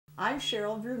I'm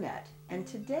Cheryl Brunette, and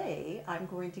today I'm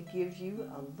going to give you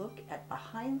a look at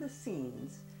behind the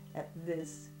scenes at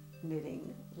this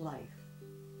knitting life.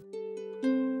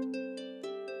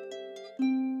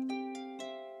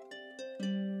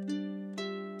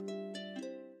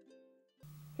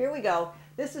 Here we go.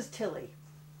 This is Tilly.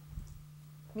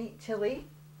 Meet Tilly.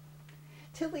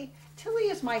 Tilly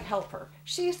is my helper.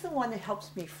 She's the one that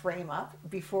helps me frame up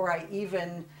before I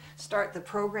even start the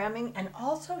programming, and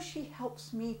also she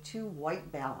helps me to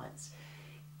white balance.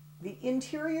 The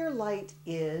interior light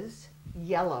is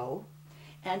yellow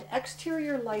and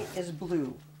exterior light is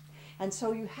blue, and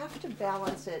so you have to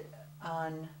balance it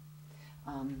on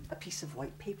a piece of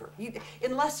white paper.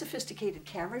 In less sophisticated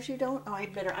cameras you don't. Oh,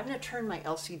 I'm going to turn my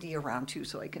LCD around too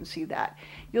so I can see that.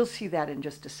 You'll see that in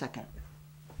just a second.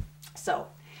 So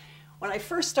when I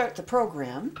first start the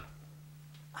program,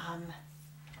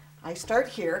 I start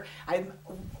here.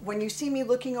 When you see me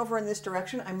looking over in this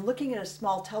direction, I'm looking at a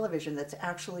small television that's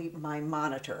actually my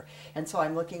monitor. And so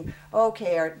I'm looking,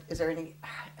 okay, is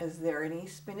there any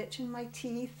spinach in my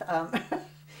teeth?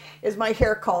 Is my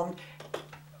hair combed?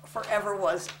 Forever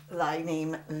was thy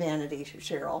name vanity,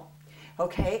 Cheryl.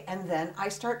 Okay, and then I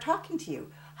start talking to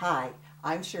you. Hi,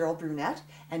 I'm Cheryl Brunette,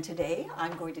 and today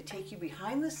I'm going to take you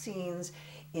behind the scenes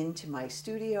into my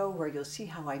studio where you'll see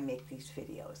how I make these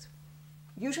videos.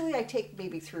 Usually I take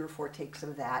maybe 3 or 4 takes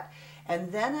of that,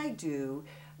 and then I do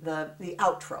the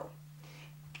outro.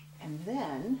 And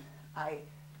then I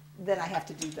have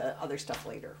to do the other stuff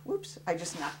later. Whoops, I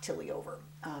just knocked Tilly over.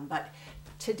 But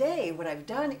today what I've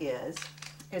done is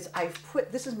I've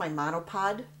put, this is my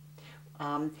monopod,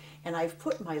 and I've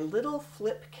put my little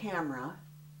flip camera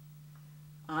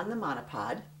on the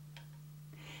monopod,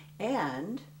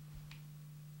 and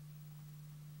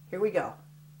here we go.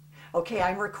 Okay,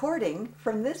 I'm recording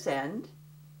from this end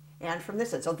and from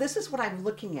this end. So this is what I'm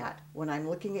looking at when I'm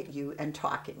looking at you and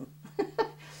talking.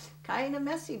 Kind of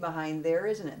messy behind there,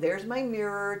 isn't it? There's my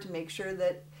mirror to make sure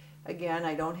that, again,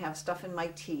 I don't have stuff in my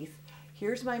teeth.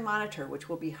 Here's my monitor, which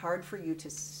will be hard for you to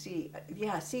see.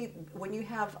 Yeah, see, when you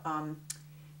have,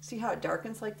 see how it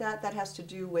darkens like that? That has to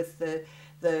do with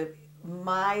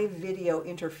my video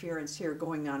interference here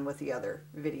going on with the other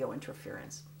video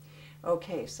interference.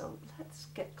 Okay, so let's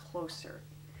get closer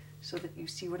so that you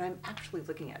see what I'm actually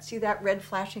looking at. See that red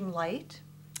flashing light?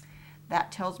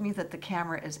 That tells me that the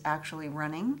camera is actually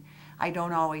running. I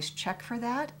don't always check for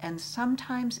that, and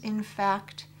sometimes, in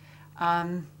fact,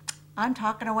 I'm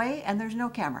talking away and there's no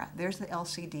camera. There's the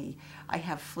LCD. I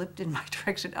have flipped in my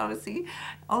direction. Oh, see?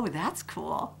 Oh, that's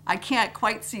cool. I can't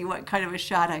quite see what kind of a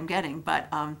shot I'm getting, but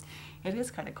it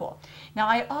is kind of cool. Now,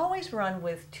 I always run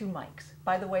with 2 mics.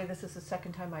 By the way, this is the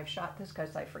second time I've shot this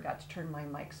because I forgot to turn my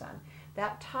mics on.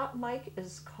 That top mic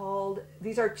is called,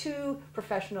 these are 2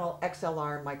 professional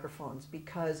XLR microphones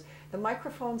because the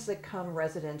microphones that come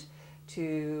resident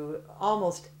to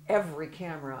almost every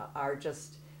camera are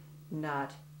just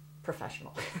not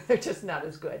professional. They're just not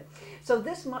as good. So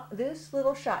this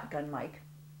little shotgun mic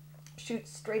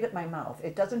shoots straight at my mouth.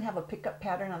 It doesn't have a pickup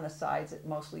pattern on the sides. It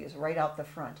mostly is right out the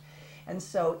front. And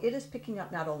so it is picking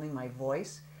up not only my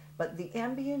voice, but the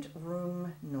ambient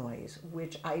room noise,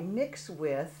 which I mix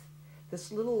with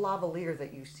this little lavalier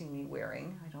that you see me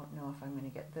wearing. I don't know if I'm going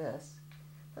to get this.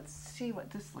 Let's see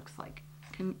what this looks like.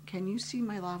 Can you see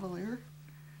my lavalier?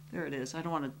 There it is. I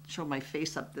don't want to show my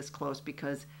face up this close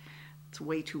because it's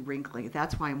way too wrinkly.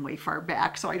 That's why I'm way far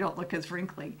back, so I don't look as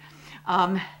wrinkly.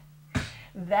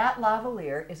 That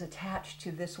lavalier is attached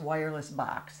to this wireless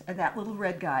box, and that little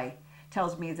red guy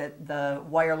tells me that the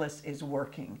wireless is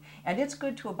working, and it's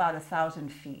good to about 1,000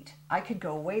 feet. I could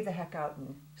go way the heck out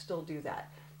and still do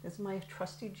that. This is my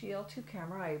trusty GL2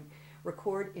 camera. I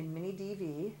record in mini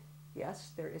DV.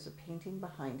 Yes, there is a painting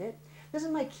behind it. This is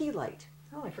my key light.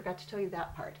 Oh, I forgot to tell you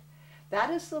that part. That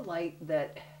is the light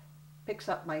that picks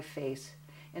up my face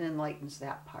and enlightens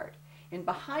that part. And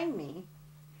behind me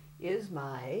is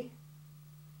my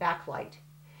backlight.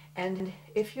 And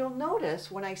if you'll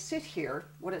notice, when I sit here,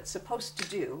 what it's supposed to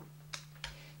do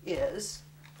is,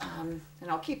 and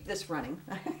I'll keep this running.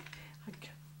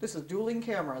 This is dueling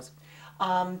cameras.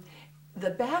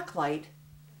 The backlight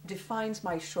defines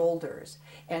my shoulders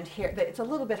and hair. It's a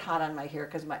little bit hot on my hair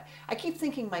because I keep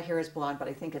thinking my hair is blonde, but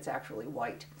I think it's actually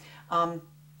white.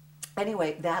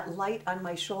 Anyway, that light on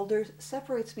my shoulders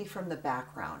separates me from the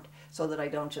background so that I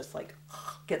don't just like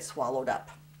get swallowed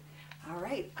up. All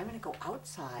right, I'm going to go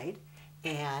outside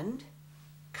and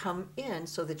come in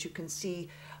so that you can see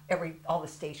all the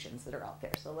stations that are out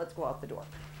there. So let's go out the door.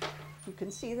 You can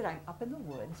see that I'm up in the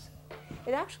woods.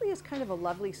 It actually is kind of a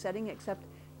lovely setting, except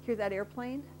hear that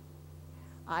airplane?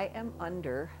 I am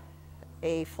under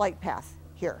a flight path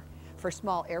here. for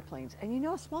small airplanes. And you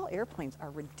know, small airplanes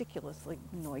are ridiculously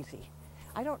noisy.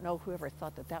 I don't know whoever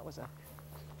thought that that was a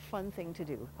fun thing to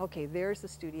do. Okay, there's the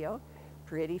studio.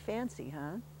 Pretty fancy,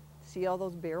 huh? See all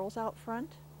those barrels out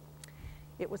front?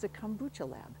 It was a kombucha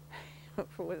lab.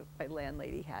 My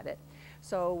landlady had it.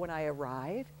 So when I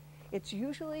arrive, it's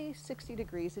usually 60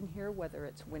 degrees in here, whether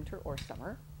it's winter or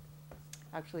summer.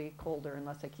 Actually colder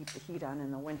unless I keep the heat on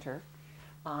in the winter.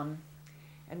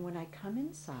 And when I come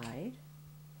inside,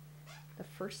 the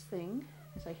first thing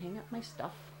is I hang up my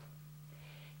stuff.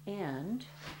 And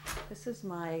this is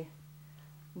my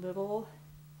little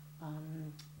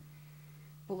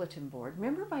bulletin board.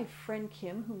 Remember my friend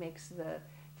Kim who makes the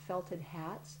felted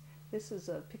hats? This is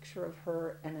a picture of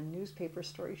her and a newspaper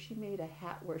story. She made a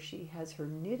hat where she has her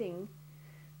knitting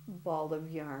ball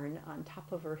of yarn on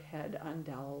top of her head on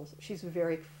dowels. She's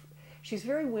very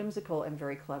whimsical and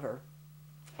very clever.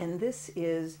 And this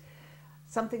is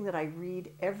something that I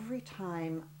read every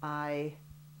time I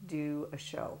do a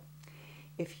show.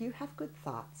 If you have good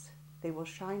thoughts, they will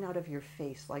shine out of your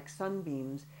face like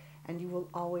sunbeams, and you will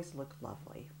always look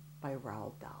lovely, by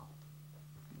Roald Dahl.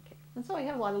 Okay. And so I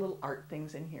have a lot of little art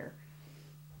things in here.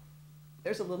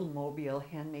 There's a little mobile,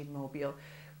 handmade mobile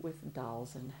with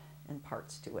dolls and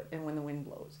parts to it, and when the wind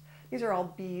blows. These are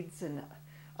all beads and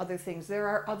other things. There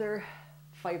are other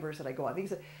fibers that I go on.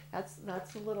 That's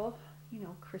a little,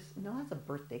 that's a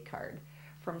birthday card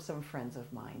from some friends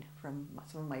of mine, from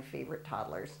some of my favorite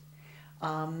toddlers.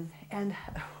 And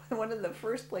one of the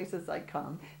first places I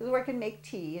come is where I can make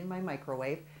tea in my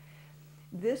microwave.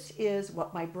 This is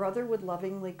what my brother would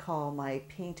lovingly call my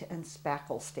paint and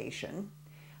spackle station.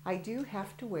 I do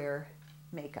have to wear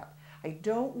makeup. I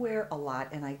don't wear a lot,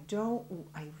 and I don't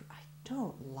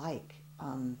like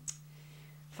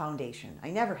foundation. I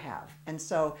never have, and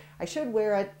so I should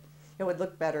wear it. It would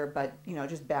look better, but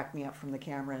just back me up from the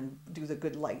camera and do the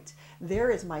good light. There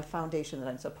is my foundation that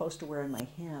I'm supposed to wear in my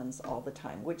hands all the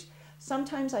time, which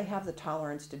sometimes I have the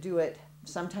tolerance to do it,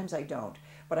 sometimes I don't,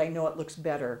 but I know it looks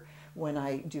better when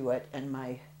I do it, and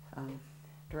my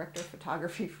director of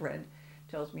photography friend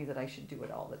tells me that I should do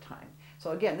it all the time.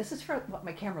 So again, this is what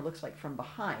my camera looks like from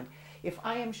behind. If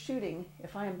I am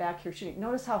back here shooting,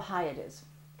 notice how high it is.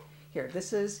 Here,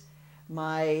 this is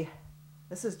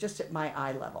just at my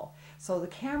eye level. So the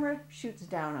camera shoots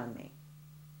down on me.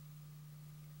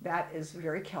 That is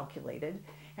very calculated.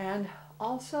 And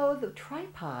also the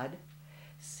tripod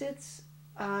sits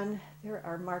on, there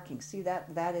are markings. See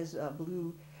that? That is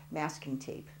blue masking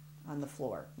tape on the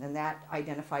floor. And that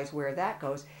identifies where that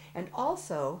goes. And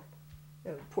also,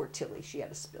 poor Tilly, she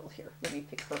had a spill here. Let me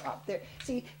pick her up. There,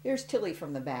 see, there's Tilly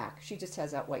from the back. She just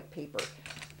has that white paper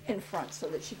in front so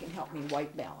that she can help me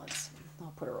white balance.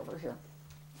 I'll put her over here.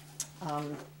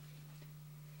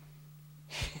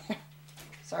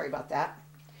 Sorry about that.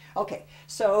 Okay,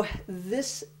 so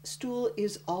this stool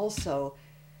is also,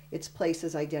 its place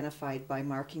is identified by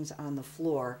markings on the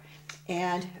floor.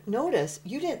 And notice,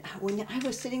 when I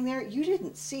was sitting there, you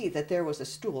didn't see that there was a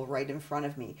stool right in front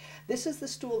of me. This is the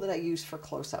stool that I use for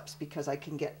close-ups because I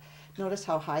can notice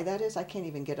how high that is? I can't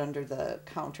even get under the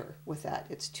counter with that.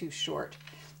 It's too short.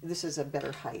 This is a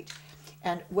better height.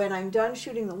 And when I'm done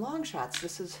shooting the long shots,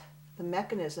 this is the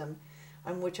mechanism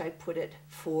on which I put it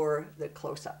for the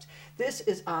close-ups. This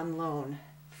is on loan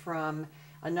from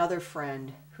another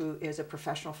friend who is a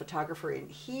professional photographer, and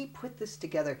he put this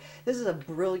together. This is a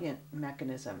brilliant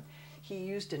mechanism. He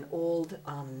used an old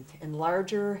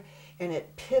enlarger, and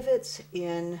it pivots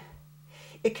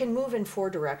it can move in 4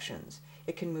 directions.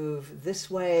 It can move this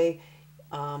way.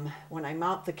 When I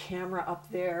mount the camera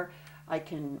up there, I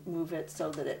can move it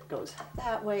so that it goes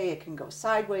that way, it can go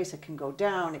sideways, it can go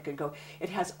down, it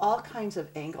has all kinds of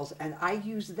angles, and I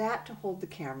use that to hold the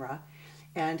camera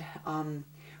and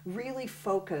really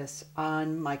focus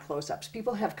on my close-ups.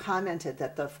 People have commented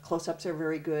that the close-ups are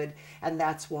very good, and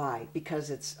that's why, because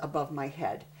it's above my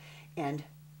head. And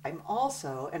I'm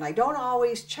also, and I don't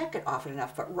always check it often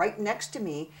enough, but right next to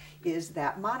me is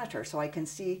that monitor, so I can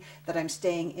see that I'm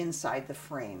staying inside the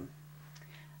frame.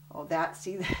 Oh,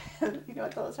 see, you know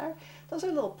what those are? Those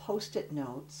are little Post-it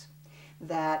notes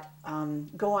that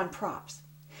go on props.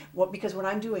 Because when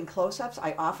I'm doing close-ups,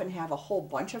 I often have a whole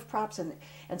bunch of props, and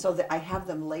so that I have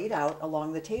them laid out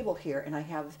along the table here, and I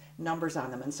have numbers on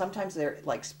them. And sometimes they're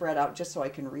like spread out just so I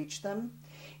can reach them,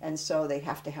 and so they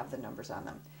have to have the numbers on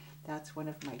them. That's one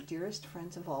of my dearest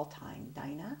friends of all time,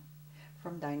 Dinah,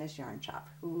 from Dinah's Yarn Shop,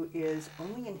 who is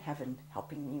only in heaven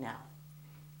helping me now.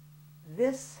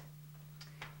 This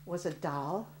was a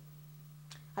doll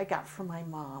I got from my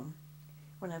mom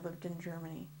when I lived in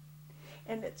Germany.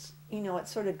 And it's, it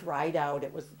sort of dried out.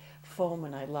 It was foam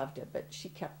and I loved it, but she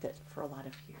kept it for a lot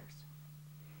of years.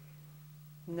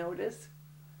 Notice,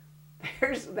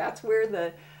 that's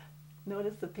where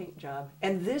notice the paint job.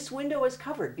 And this window is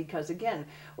covered because, again,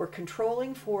 we're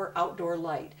controlling for outdoor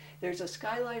light. There's a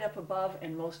skylight up above,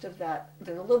 and most of that,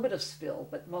 there's a little bit of spill,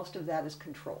 but most of that is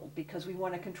controlled because we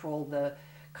want to control the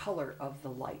color of the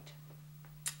light.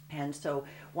 And so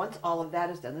once all of that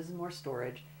is done, this is more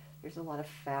storage. There's a lot of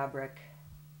fabric,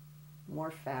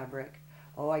 more fabric.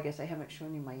 Oh, I guess I haven't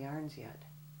shown you my yarns yet.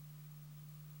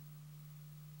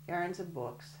 Yarns and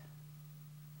books.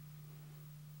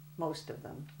 Most of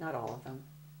them, not all of them.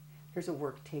 Here's a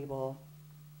work table.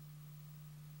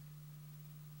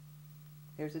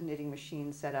 There's a knitting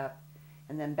machine set up.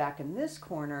 And then back in this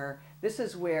corner, this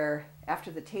is where,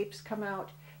 after the tapes come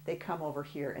out, they come over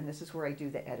here, and this is where I do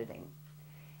the editing.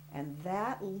 And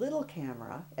that little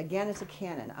camera, again, is a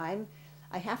Canon.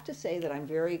 I have to say that I'm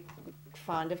very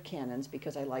fond of Canons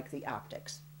because I like the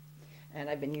optics. And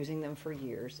I've been using them for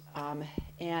years.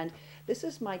 And this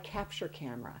is my capture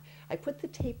camera. I put the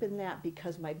tape in that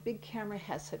because my big camera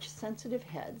has such sensitive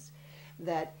heads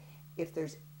that if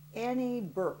there's any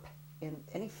burp,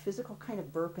 any physical kind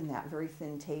of burp in that very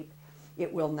thin tape,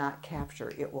 it will not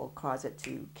capture. It will cause it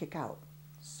to kick out.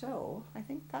 So I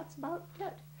think that's about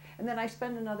it. And then I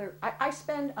spend I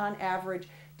spend on average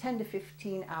 10 to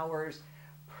 15 hours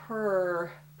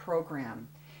per program.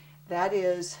 That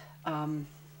is,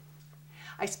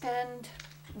 I spend,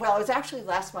 well, it was actually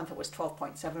last month it was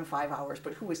 12.75 hours,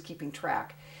 but who was keeping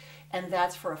track? And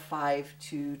that's for a 5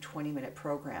 to 20 minute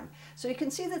program. So you can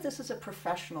see that this is a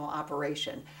professional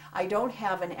operation. I don't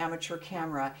have an amateur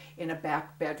camera in a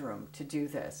back bedroom to do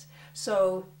this.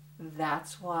 So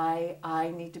that's why I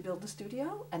need to build a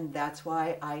studio, and that's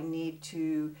why I need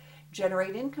to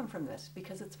generate income from this,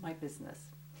 because it's my business.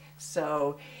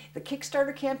 So the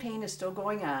Kickstarter campaign is still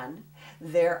going on.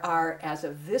 There are, as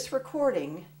of this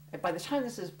recording, by the time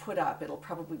this is put up, it'll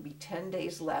probably be 10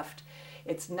 days left.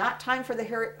 It's not time for the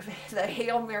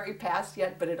Hail Mary pass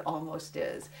yet, but it almost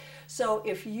is. So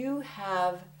if you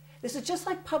have, this is just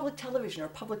like public television or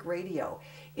public radio.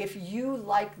 If you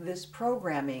like this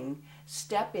programming,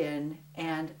 step in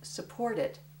and support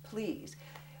it, please.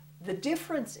 The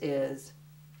difference is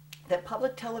that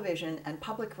public television and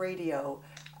public radio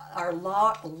are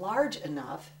large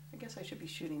enough, I guess I should be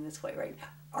shooting this way, right?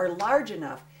 Are large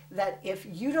enough that if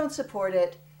you don't support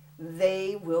it,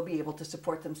 they will be able to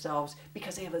support themselves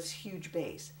because they have this huge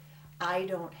base. I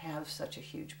don't have such a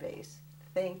huge base.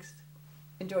 Thanks.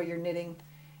 Enjoy your knitting,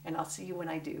 and I'll see you when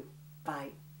I do. Bye.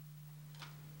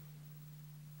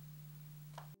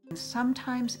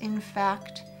 Sometimes, in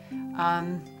fact,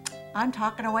 I'm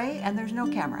talking away and there's no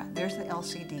camera. There's the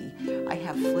LCD. I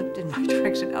have flipped in my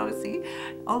direction. Oh, see?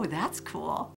 Oh, that's cool.